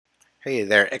Hey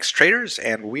there, X-Traders,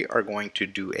 and we are going to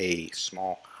do a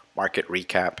small market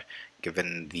recap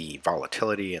given the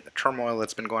volatility and the turmoil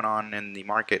that's been going on in the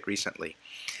market recently.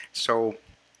 So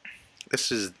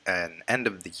this is an end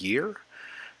of the year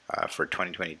for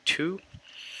 2022.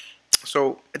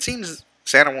 So it seems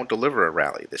Santa won't deliver a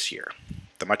rally this year.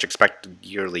 The much expected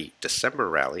yearly December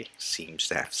rally seems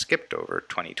to have skipped over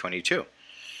 2022.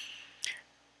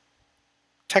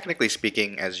 Technically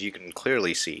speaking, as you can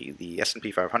clearly see, the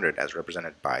S&P 500, as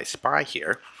represented by SPY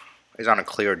here, is on a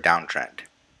clear downtrend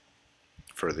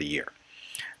for the year.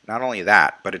 Not only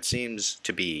that, but it seems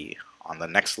to be on the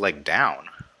next leg down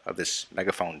of this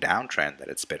megaphone downtrend that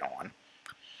it's been on.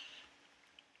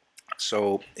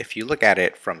 So if you look at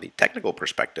it from the technical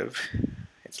perspective,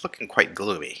 it's looking quite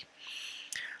gloomy.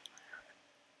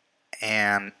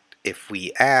 And if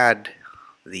we add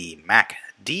the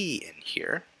MACD in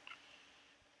here,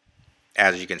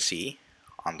 as you can see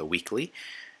on the weekly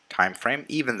time frame,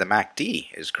 even the MACD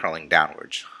is curling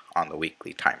downwards on the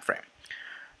weekly time frame.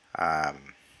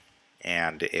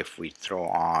 And if we throw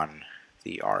on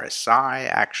the RSI,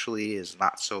 actually is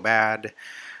not so bad.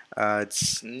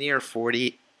 It's near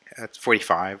 40. It's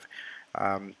 45.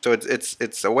 So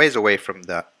it's a ways away from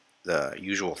the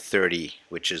usual 30,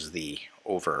 which is the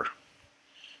oversold,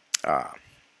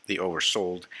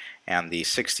 and the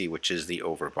 60, which is the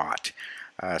overbought.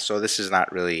 So this is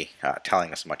not really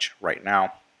telling us much right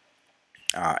now.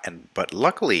 But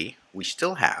luckily, we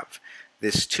still have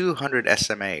this 200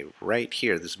 SMA right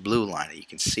here, this blue line that you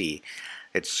can see.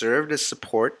 It served as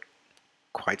support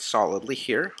quite solidly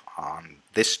here on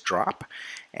this drop,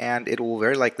 and it will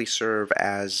very likely serve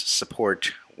as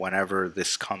support whenever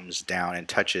this comes down and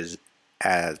touches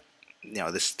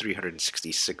this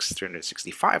 366,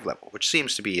 365 level, which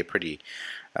seems to be a pretty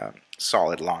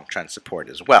solid long trend support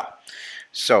as well.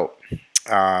 So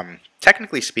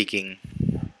technically speaking,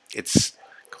 it's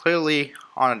clearly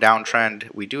on a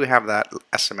downtrend. We do have that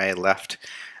SMA left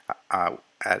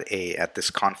at this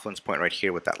confluence point right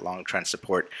here with that long trend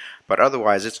support, but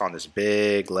otherwise it's on this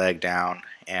big leg down,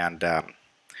 and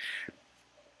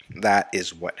that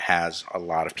is what has a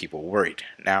lot of people worried.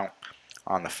 Now,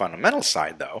 on the fundamental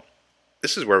side, though,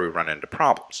 this is where we run into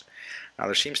problems. Now,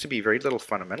 there seems to be very little,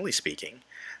 fundamentally speaking,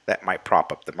 that might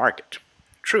prop up the market.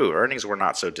 True, earnings were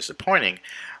not so disappointing,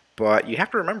 but you have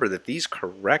to remember that these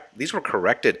were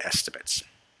corrected estimates,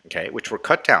 okay, which were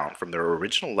cut down from their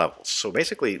original levels. So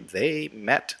basically, they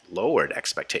met lowered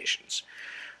expectations.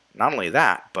 Not only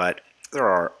that, but there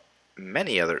are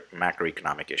many other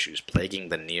macroeconomic issues plaguing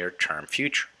the near-term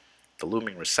future. The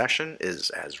looming recession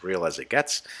is as real as it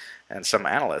gets, and some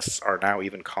analysts are now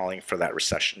even calling for that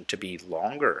recession to be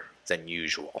longer than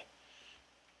usual.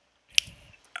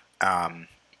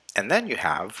 And then you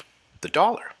have the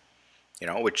dollar,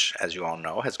 which, as you all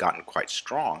know, has gotten quite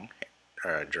strong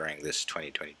during this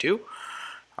 2022,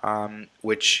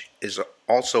 which is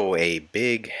also a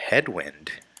big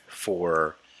headwind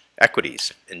for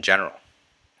equities in general.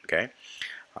 Okay,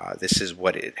 this is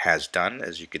what it has done.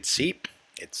 As you can see,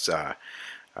 it's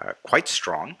quite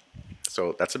strong,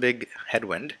 so that's a big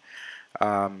headwind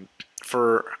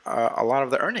for a lot of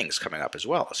the earnings coming up as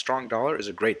well. A strong dollar is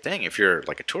a great thing if you're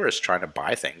like a tourist trying to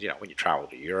buy things, when you travel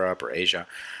to Europe or Asia.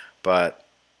 But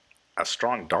a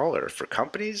strong dollar for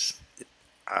companies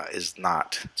is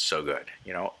not so good.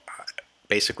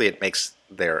 Basically it makes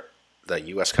the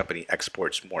U.S. company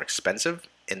exports more expensive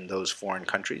in those foreign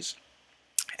countries,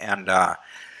 and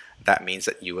that means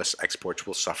that U.S. exports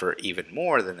will suffer even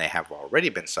more than they have already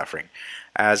been suffering,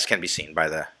 as can be seen by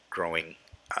the growing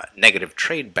negative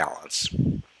trade balance.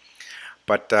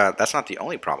 But that's not the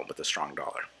only problem with the strong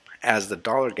dollar. As the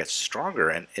dollar gets stronger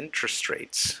and interest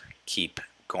rates keep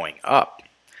going up,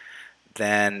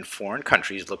 then foreign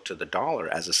countries look to the dollar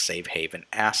as a safe haven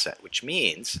asset, which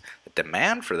means the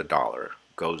demand for the dollar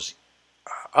goes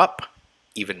up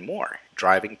even more,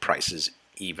 driving prices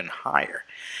even higher.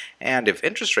 And if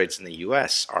interest rates in the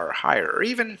U.S. are higher, or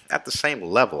even at the same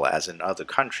level as in other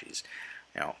countries,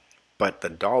 but the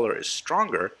dollar is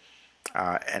stronger,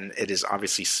 and it is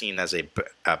obviously seen as a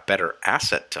better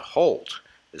asset to hold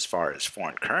as far as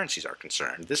foreign currencies are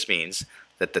concerned, this means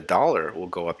that the dollar will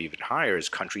go up even higher as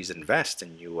countries invest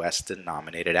in U.S.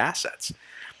 denominated assets.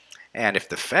 And if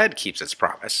the Fed keeps its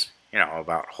promise,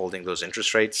 about holding those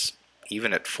interest rates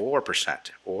even at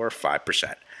 4% or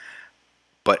 5%,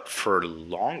 but for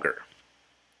longer,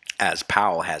 as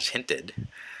Powell has hinted,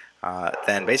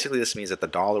 then basically this means that the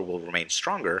dollar will remain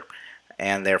stronger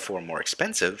and therefore more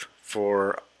expensive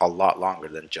for a lot longer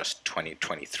than just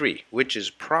 2023, which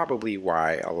is probably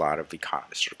why a lot of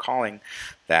economists are calling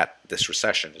that this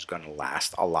recession is going to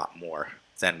last a lot more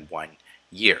than 1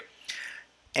 year.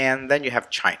 And then you have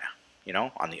China,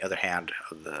 on the other hand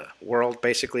of the world,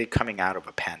 basically coming out of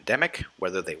a pandemic,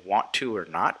 whether they want to or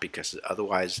not, because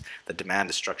otherwise the demand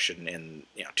destruction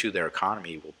to their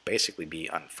economy will basically be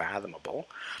unfathomable.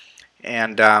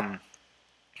 And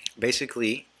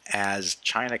basically, as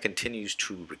China continues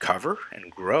to recover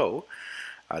and grow,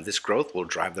 this growth will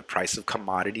drive the price of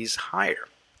commodities higher.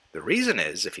 The reason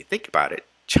is, if you think about it,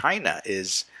 China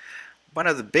is one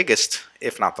of the biggest,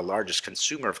 if not the largest,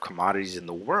 consumer of commodities in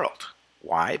the world.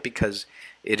 Why? Because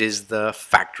it is the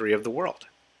factory of the world.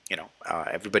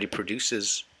 Everybody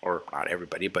produces, or not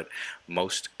everybody, but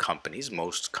most companies,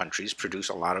 most countries produce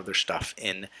a lot of their stuff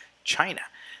in China.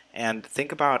 And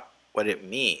think about what it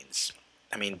means.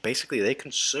 I mean, basically, they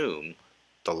consume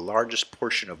the largest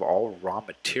portion of all raw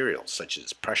materials, such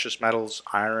as precious metals,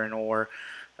 iron ore,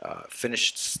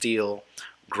 finished steel,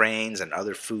 grains, and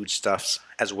other foodstuffs,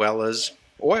 as well as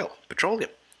oil,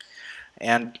 petroleum.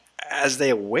 And as they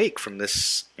awaken from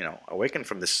this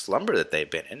slumber that they've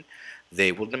been in,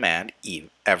 they will demand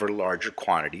ever larger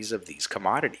quantities of these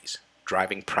commodities,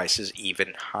 driving prices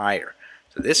even higher.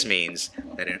 So this means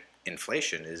that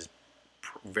inflation is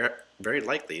very, very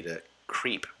likely to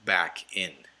creep back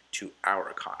into our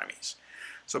economies.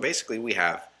 So basically, we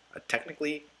have a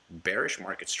technically bearish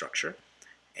market structure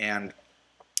and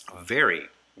very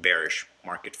bearish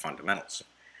market fundamentals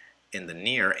in the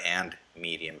near and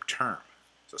medium term.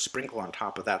 So sprinkle on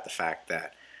top of that the fact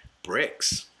that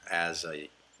BRICS as a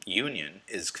union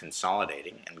is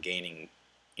consolidating and gaining,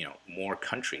 more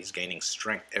countries gaining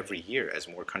strength every year as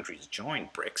more countries join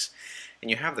BRICS, and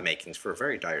you have the makings for a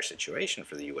very dire situation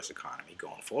for the U.S. economy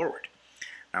going forward.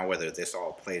 Now, whether this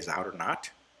all plays out or not,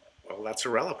 well, that's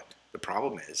irrelevant. The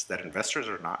problem is that investors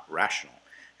are not rational,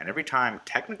 and every time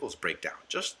technicals break down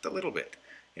just a little bit,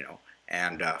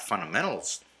 and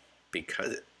fundamentals,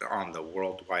 because on the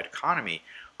worldwide economy,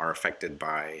 are affected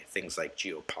by things like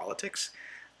geopolitics,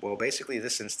 well, basically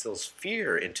this instills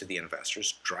fear into the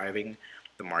investors, driving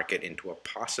the market into a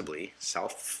possibly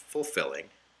self-fulfilling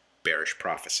bearish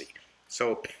prophecy.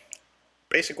 So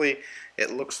basically,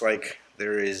 it looks like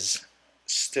there is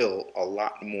still a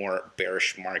lot more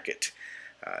bearish market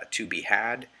to be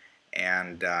had,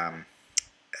 and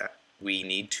we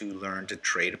need to learn to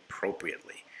trade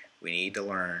appropriately. We need to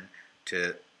learn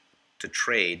to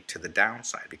trade to the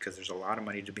downside, because there's a lot of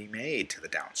money to be made to the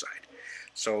downside.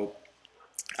 So,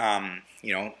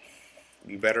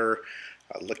 you better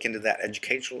look into that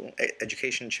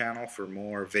education channel for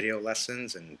more video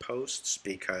lessons and posts,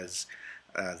 because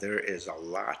there is a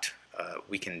lot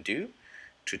we can do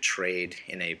to trade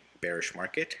in a bearish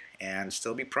market and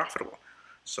still be profitable.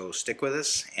 So stick with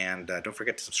us, and don't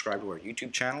forget to subscribe to our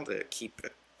YouTube channel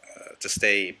to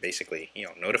stay basically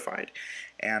notified,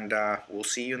 and we'll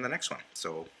see you in the next one.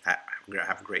 So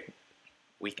have a great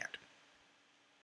weekend.